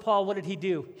Apostle Paul, what did he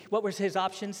do? What was his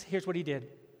options? Here's what he did.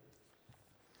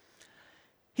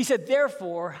 He said,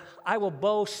 therefore, I will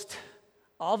boast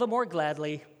all the more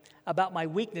gladly about my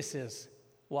weaknesses.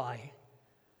 Why?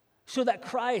 So that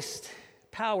Christ's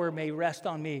power may rest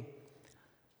on me.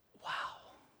 Wow.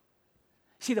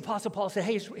 See, the Apostle Paul said,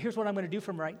 hey, here's what I'm going to do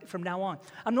from now on.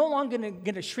 I'm no longer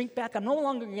going to shrink back. I'm no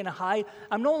longer going to hide.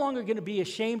 I'm no longer going to be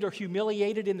ashamed or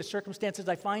humiliated in the circumstances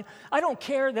I find. I don't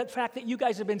care that fact that you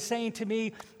guys have been saying to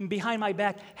me behind my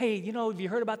back, hey, you know, have you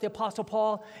heard about the Apostle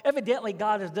Paul? Evidently,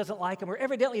 God doesn't like him, or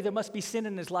evidently there must be sin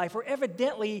in his life, or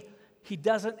evidently he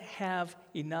doesn't have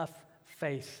enough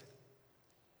faith.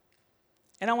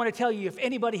 And I want to tell you, if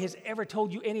anybody has ever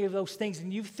told you any of those things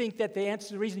and you think that the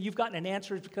reason you've gotten an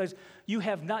answer is because you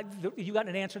got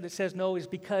an answer that says no is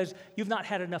because you've not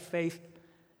had enough faith.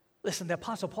 Listen, the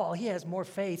Apostle Paul, he has more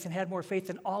faith and had more faith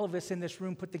than all of us in this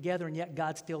room put together, and yet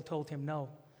God still told him no.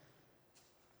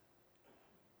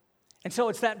 And so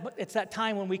it's that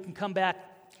time when we can come back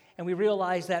and we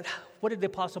realize that, what did the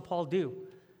Apostle Paul do?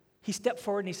 He stepped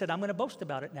forward and he said, I'm going to boast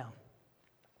about it now.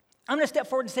 I'm going to step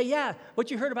forward and say, yeah,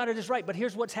 what you heard about it is right, but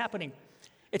here's what's happening.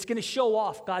 It's going to show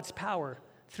off God's power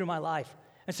through my life.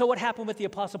 And so what happened with the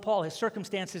Apostle Paul? His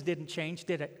circumstances didn't change,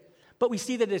 did it? But we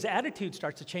see that his attitude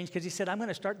starts to change because he said, I'm going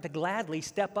to start to gladly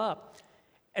step up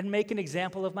and make an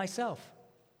example of myself.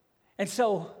 And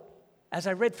so as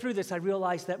I read through this, I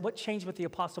realized that what changed with the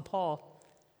Apostle Paul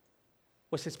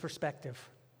was his perspective.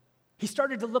 He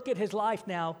started to look at his life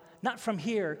now, not from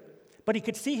here, but he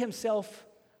could see himself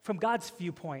from God's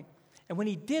viewpoint. And when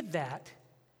he did that,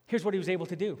 here's what he was able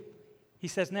to do. He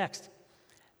says next,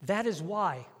 that is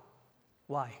why.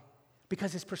 Why?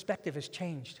 Because his perspective has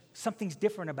changed. Something's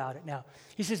different about it now.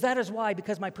 He says, that is why,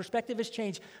 because my perspective has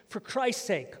changed for Christ's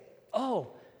sake.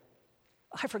 Oh,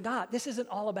 I forgot. This isn't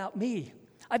all about me.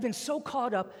 I've been so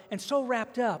caught up and so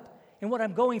wrapped up in what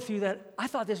I'm going through that I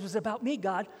thought this was about me,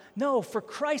 God. No, for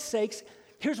Christ's sakes,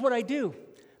 here's what I do.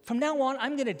 from now on,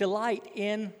 I'm going to delight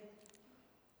in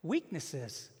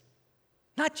weaknesses.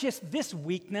 Not just this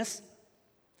weakness,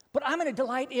 but I'm going to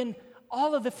delight in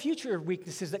all of the future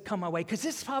weaknesses that come my way, because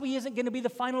this probably isn't going to be the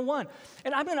final one.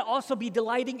 And I'm going to also be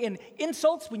delighting in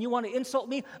insults when you want to insult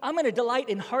me. I'm going to delight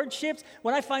in hardships.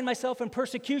 When I find myself in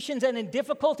persecutions and in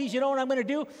difficulties, you know what I'm going to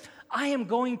do? I am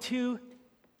going to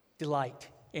delight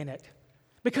in it.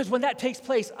 Because when that takes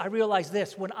place, I realize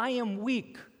this: when I am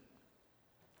weak,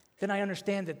 then I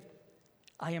understand that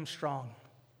I am strong.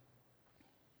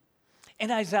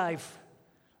 And as I've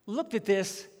looked at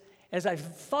this, as I've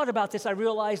thought about this, I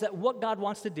realize that what God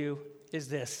wants to do is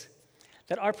this: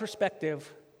 that our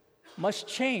perspective must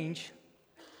change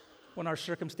when our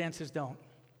circumstances don't.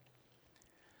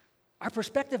 Our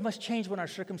perspective must change when our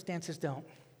circumstances don't.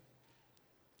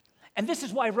 And this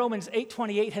is why Romans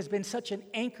 8:28 has been such an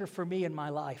anchor for me in my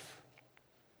life.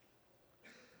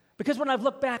 Because when I've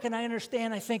looked back and I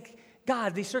understand, I think,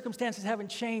 God, these circumstances haven't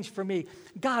changed for me.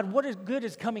 God, what is good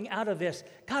is coming out of this?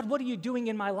 God, what are you doing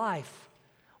in my life?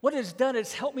 What it has done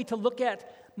is helped me to look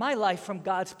at my life from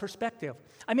God's perspective.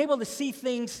 I'm able to see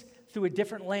things through a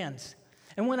different lens.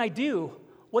 And when I do,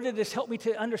 what it has helped me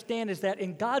to understand is that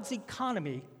in God's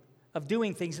economy of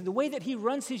doing things, and the way that He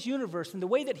runs His universe, and the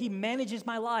way that He manages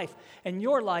my life and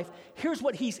your life, here's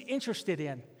what He's interested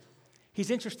in.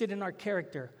 He's interested in our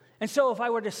character. And so if I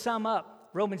were to sum up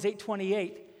Romans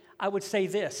 8:28, I would say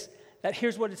this, that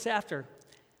here's what it's after.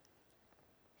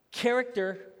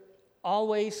 Character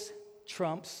always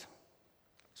trumps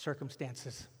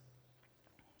circumstances.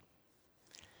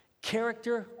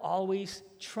 Character always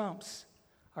trumps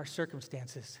our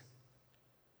circumstances.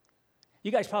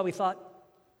 You guys probably thought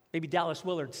maybe Dallas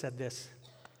Willard said this.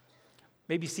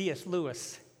 Maybe C.S.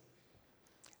 Lewis.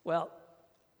 Well,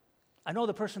 I know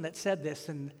the person that said this,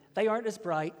 and they aren't as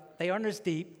bright, they aren't as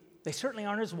deep, they certainly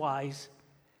aren't as wise.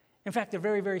 In fact, they're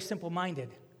very, very simple-minded.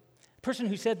 The person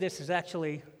who said this is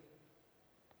actually,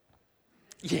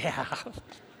 yeah.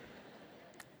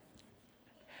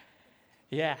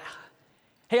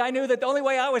 Hey, I knew that the only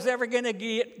way I was ever going to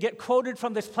get quoted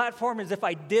from this platform is if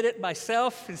I did it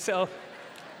myself, and so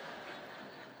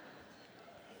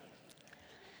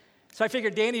I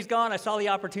figured Danny's gone, I saw the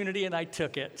opportunity, and I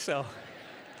took it, so.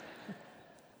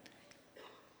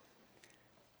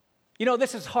 You know,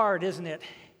 this is hard, isn't it?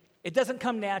 It doesn't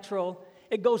come natural.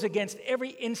 It goes against every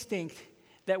instinct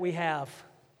that we have.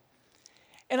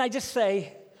 And I just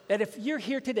say that if you're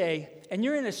here today and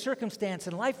you're in a circumstance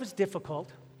and life is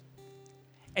difficult,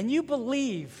 and you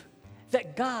believe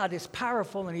that God is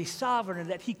powerful and He's sovereign and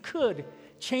that He could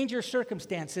change your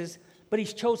circumstances, but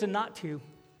He's chosen not to,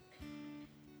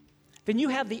 then you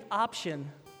have the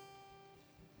option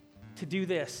to do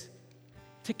this,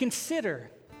 to consider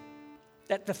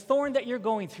that the thorn that you're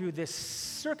going through, this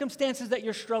circumstances that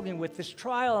you're struggling with, this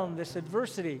trial and this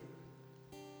adversity,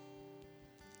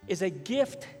 is a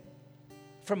gift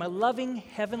from a loving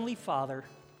Heavenly Father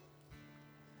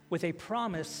with a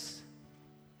promise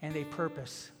and a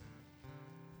purpose.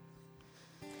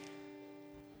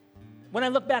 When I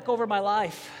look back over my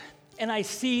life and I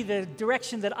see the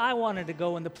direction that I wanted to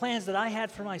go and the plans that I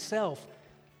had for myself,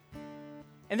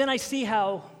 and then I see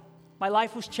how my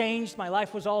life was changed, my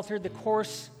life was altered, the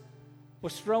course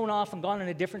was thrown off and gone in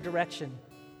a different direction.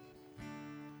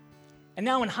 And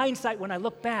now in hindsight, when I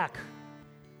look back,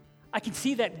 I can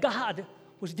see that God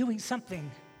was doing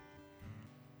something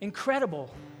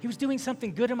incredible. He was doing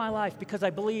something good in my life because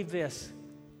I believe this.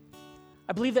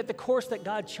 I believe that the course that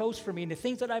God chose for me and the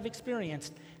things that I've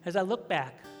experienced, as I look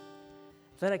back,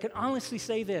 that I can honestly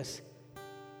say this,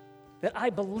 that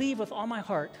I believe with all my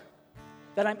heart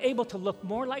that I'm able to look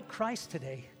more like Christ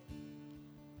today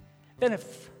than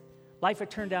if life had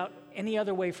turned out any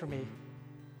other way for me.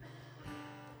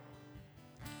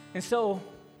 And so,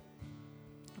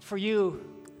 for you,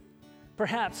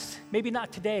 perhaps, maybe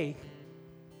not today,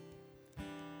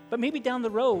 but maybe down the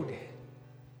road,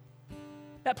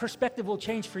 that perspective will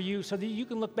change for you so that you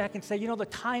can look back and say, you know, the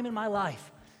time in my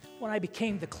life when I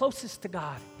became the closest to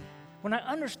God, when I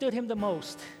understood Him the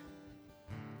most,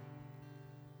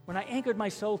 when I anchored my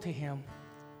soul to Him,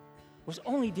 was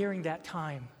only during that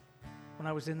time when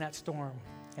I was in that storm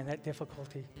and that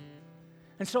difficulty.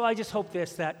 And so I just hope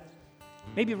this, that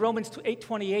maybe Romans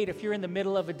 8:28, if you're in the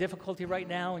middle of a difficulty right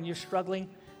now and you're struggling,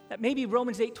 that maybe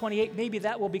Romans 8:28, maybe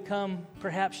that will become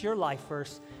perhaps your life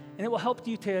verse, and it will help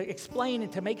you to explain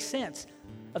and to make sense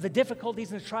of the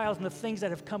difficulties and the trials and the things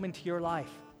that have come into your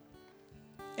life.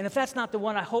 And if that's not the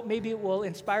one, I hope maybe it will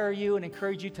inspire you and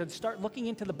encourage you to start looking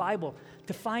into the Bible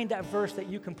to find that verse that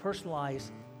you can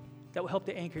personalize that will help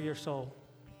to anchor your soul.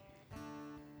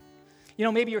 You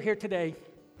know, maybe you're here today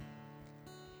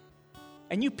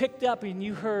and you picked up and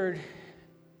you heard,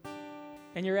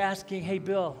 and you're asking, hey,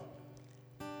 Bill,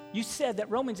 you said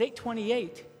that Romans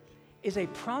 8:28 is a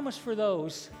promise for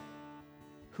those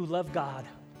who love God.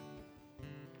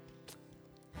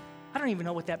 I don't even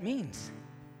know what that means.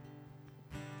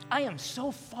 I am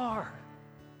so far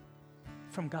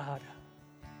from God.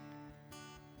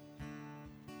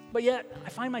 But yet, I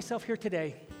find myself here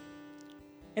today.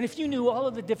 And if you knew all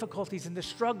of the difficulties and the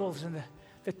struggles and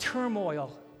the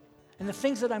turmoil and the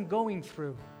things that I'm going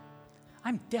through,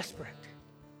 I'm desperate.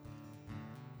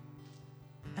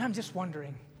 And I'm just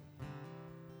wondering,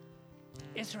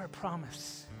 is there a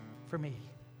promise for me?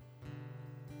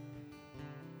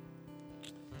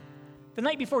 The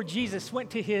night before Jesus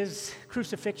went to his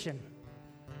crucifixion,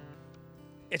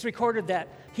 it's recorded that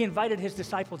he invited his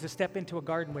disciples to step into a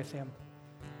garden with him.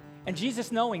 And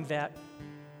Jesus, knowing that,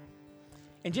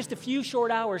 in just a few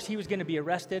short hours, he was going to be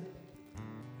arrested,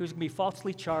 he was going to be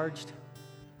falsely charged,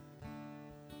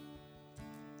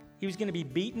 he was going to be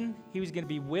beaten, he was going to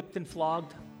be whipped and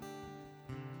flogged.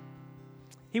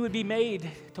 He would be made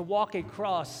to walk a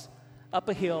cross up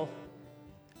a hill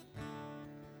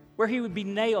where he would be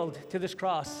nailed to this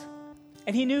cross.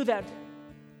 And he knew that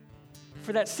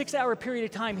for that 6-hour period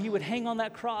of time, he would hang on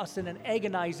that cross in an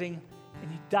agonizing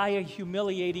and die a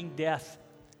humiliating death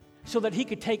so that he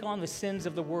could take on the sins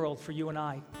of the world for you and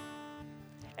I.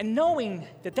 And knowing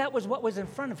that that was what was in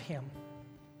front of him,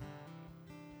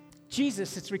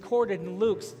 Jesus, it's recorded in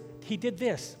Luke, he did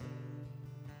this.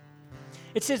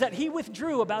 It says that he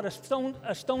withdrew about a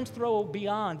stone's throw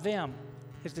beyond them,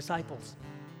 his disciples.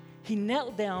 He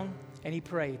knelt down and he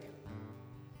prayed.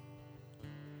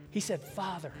 He said,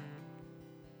 Father,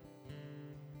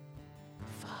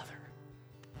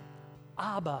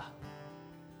 Abba,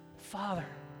 Father,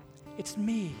 it's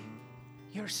me,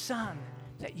 your son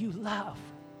that you love.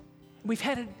 We've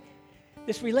had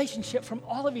this relationship from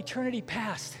all of eternity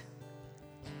past.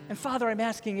 And Father, I'm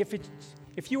asking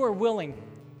if you are willing,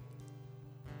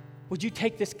 would you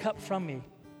take this cup from me?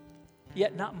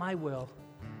 Yet not my will,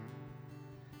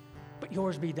 but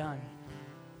yours be done.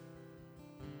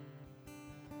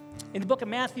 In the book of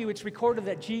Matthew, it's recorded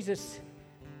that Jesus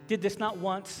did this not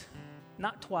once,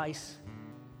 not twice,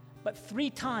 but 3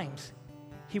 times.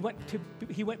 He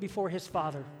went before his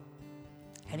Father,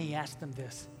 and he asked him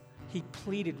this. He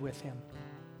pleaded with him.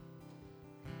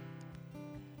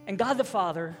 And God the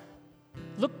Father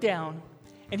looked down,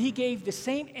 and he gave the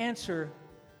same answer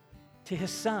to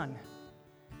his Son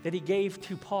that he gave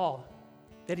to Paul,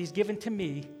 that he's given to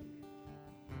me,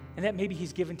 and that maybe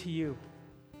he's given to you.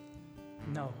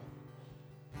 No.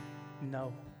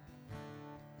 No.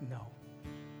 No.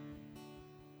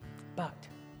 But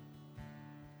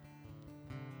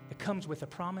it comes with a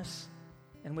promise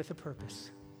and with a purpose.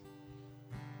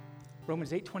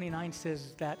 Romans 8:29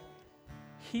 says that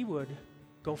he would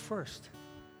go first.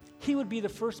 He would be the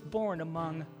firstborn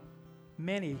among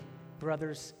many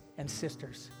brothers and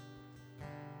sisters,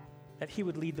 that he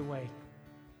would lead the way.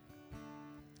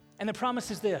 And the promise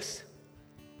is this,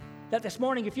 that this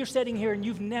morning, if you're sitting here and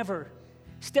you've never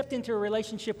stepped into a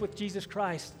relationship with Jesus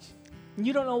Christ, and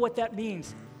you don't know what that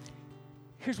means,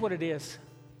 here's what it is.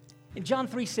 In John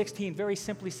 3:16, very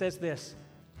simply says this.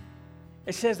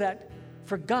 It says that,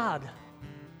 for God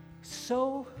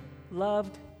so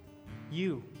loved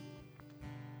you,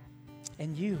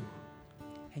 and you,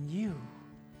 and you,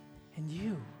 and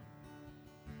you,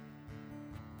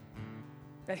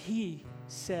 that he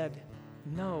said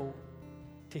no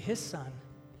to his Son,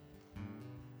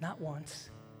 not once,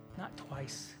 not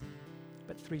twice,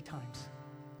 but 3 times.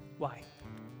 Why?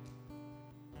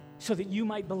 So that you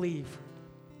might believe,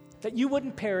 that you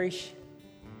wouldn't perish,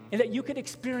 and that you could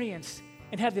experience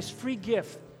and have this free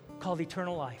gift called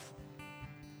eternal life.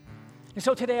 And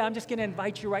so today, I'm just going to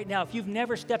invite you right now, if you've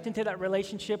never stepped into that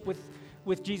relationship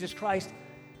with Jesus Christ,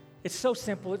 it's so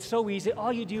simple, it's so easy.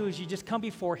 All you do is you just come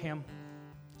before him,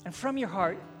 and from your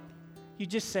heart, you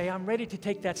just say, I'm ready to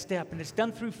take that step. And it's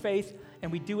done through faith,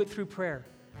 and we do it through prayer.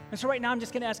 And so right now, I'm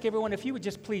just going to ask everyone, if you would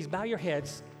just please bow your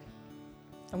heads,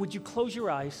 and would you close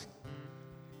your eyes?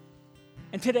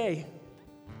 And today,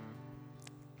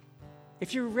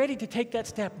 if you're ready to take that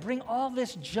step, bring all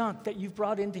this junk that you've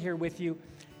brought into here with you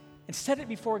and set it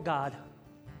before God.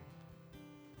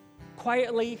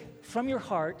 Quietly, from your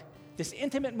heart, this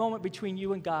intimate moment between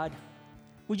you and God,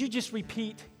 would you just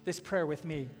repeat this prayer with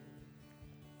me?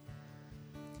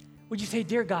 Would you say,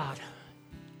 Dear God,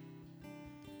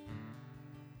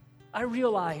 I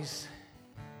realize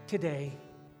today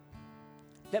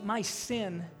that my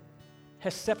sin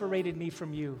has separated me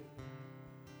from you.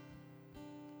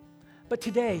 But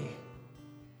today,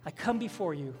 I come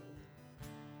before you,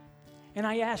 and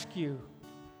I ask you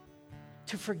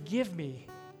to forgive me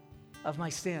of my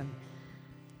sin.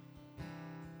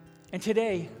 And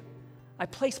today, I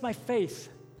place my faith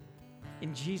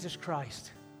in Jesus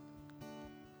Christ.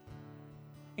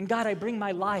 And God, I bring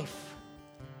my life,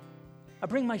 I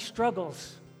bring my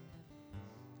struggles,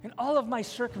 and all of my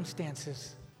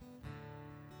circumstances,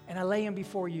 and I lay them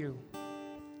before you.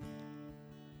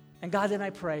 And God, then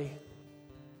I pray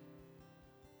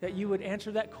that you would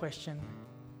answer that question,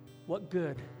 what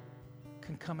good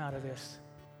can come out of this?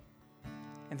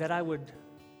 And that I would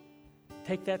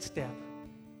take that step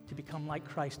to become like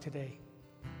Christ today.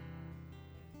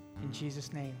 In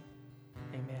Jesus' name,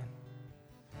 amen.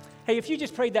 Hey, if you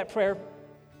just prayed that prayer,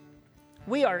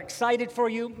 we are excited for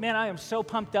you. Man, I am so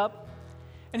pumped up.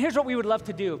 And here's what we would love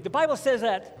to do. The Bible says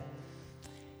that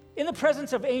in the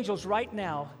presence of angels right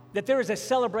now, that there is a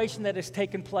celebration that has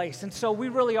taken place. And so we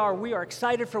are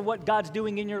excited for what God's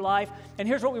doing in your life. And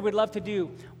here's what we would love to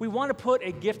do. We want to put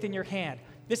a gift in your hand.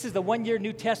 This is the one-year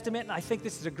New Testament, and I think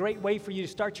this is a great way for you to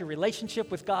start your relationship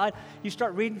with God. You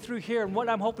start reading through here, and what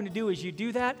I'm hoping to do is you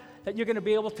do that you're going to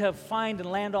be able to find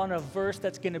and land on a verse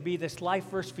that's going to be this life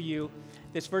verse for you,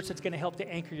 this verse that's going to help to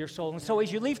anchor your soul. And so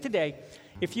as you leave today,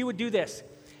 if you would do this,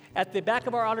 at the back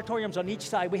of our auditoriums on each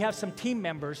side, we have some team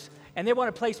members, and they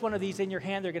want to place one of these in your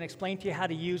hand. They're going to explain to you how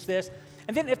to use this.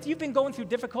 And then if you've been going through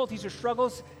difficulties or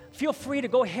struggles, feel free to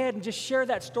go ahead and just share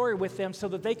that story with them so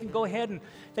that they can go ahead and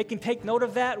they can take note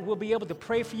of that. We'll be able to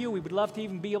pray for you. We would love to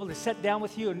even be able to sit down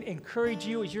with you and encourage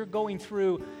you as you're going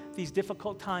through these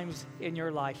difficult times in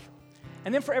your life.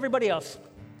 And then for everybody else,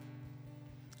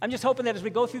 I'm just hoping that as we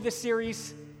go through this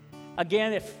series,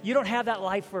 again, if you don't have that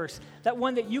life verse, that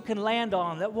one that you can land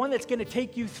on, that one that's going to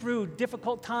take you through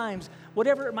difficult times,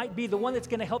 whatever it might be, the one that's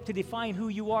going to help to define who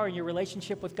you are in your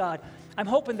relationship with God, I'm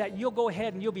hoping that you'll go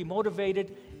ahead and you'll be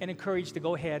motivated and encouraged to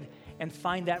go ahead and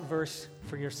find that verse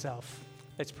for yourself.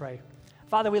 Let's pray.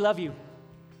 Father, we love you.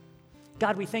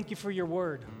 God, we thank you for your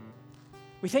word.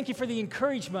 We thank you for the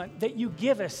encouragement that you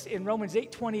give us in Romans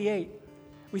 8:28.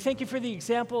 We thank you for the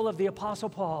example of the Apostle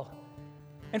Paul.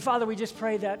 And Father, we just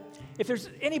pray that if there's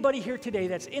anybody here today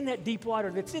that's in that deep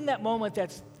water, that's in that moment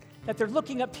that they're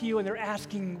looking up to you and they're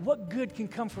asking, what good can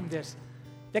come from this?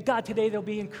 That God, today they'll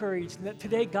be encouraged. And that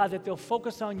today, God, that they'll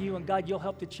focus on you and God, you'll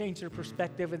help to change their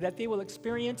perspective and that they will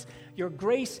experience your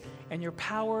grace and your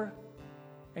power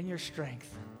and your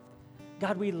strength.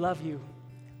 God, we love you.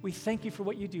 We thank you for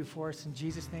what you do for us. In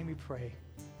Jesus' name we pray.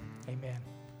 Amen.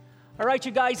 All right,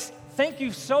 you guys, thank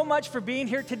you so much for being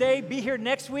here today. Be here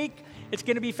next week. It's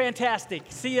going to be fantastic.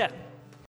 See ya.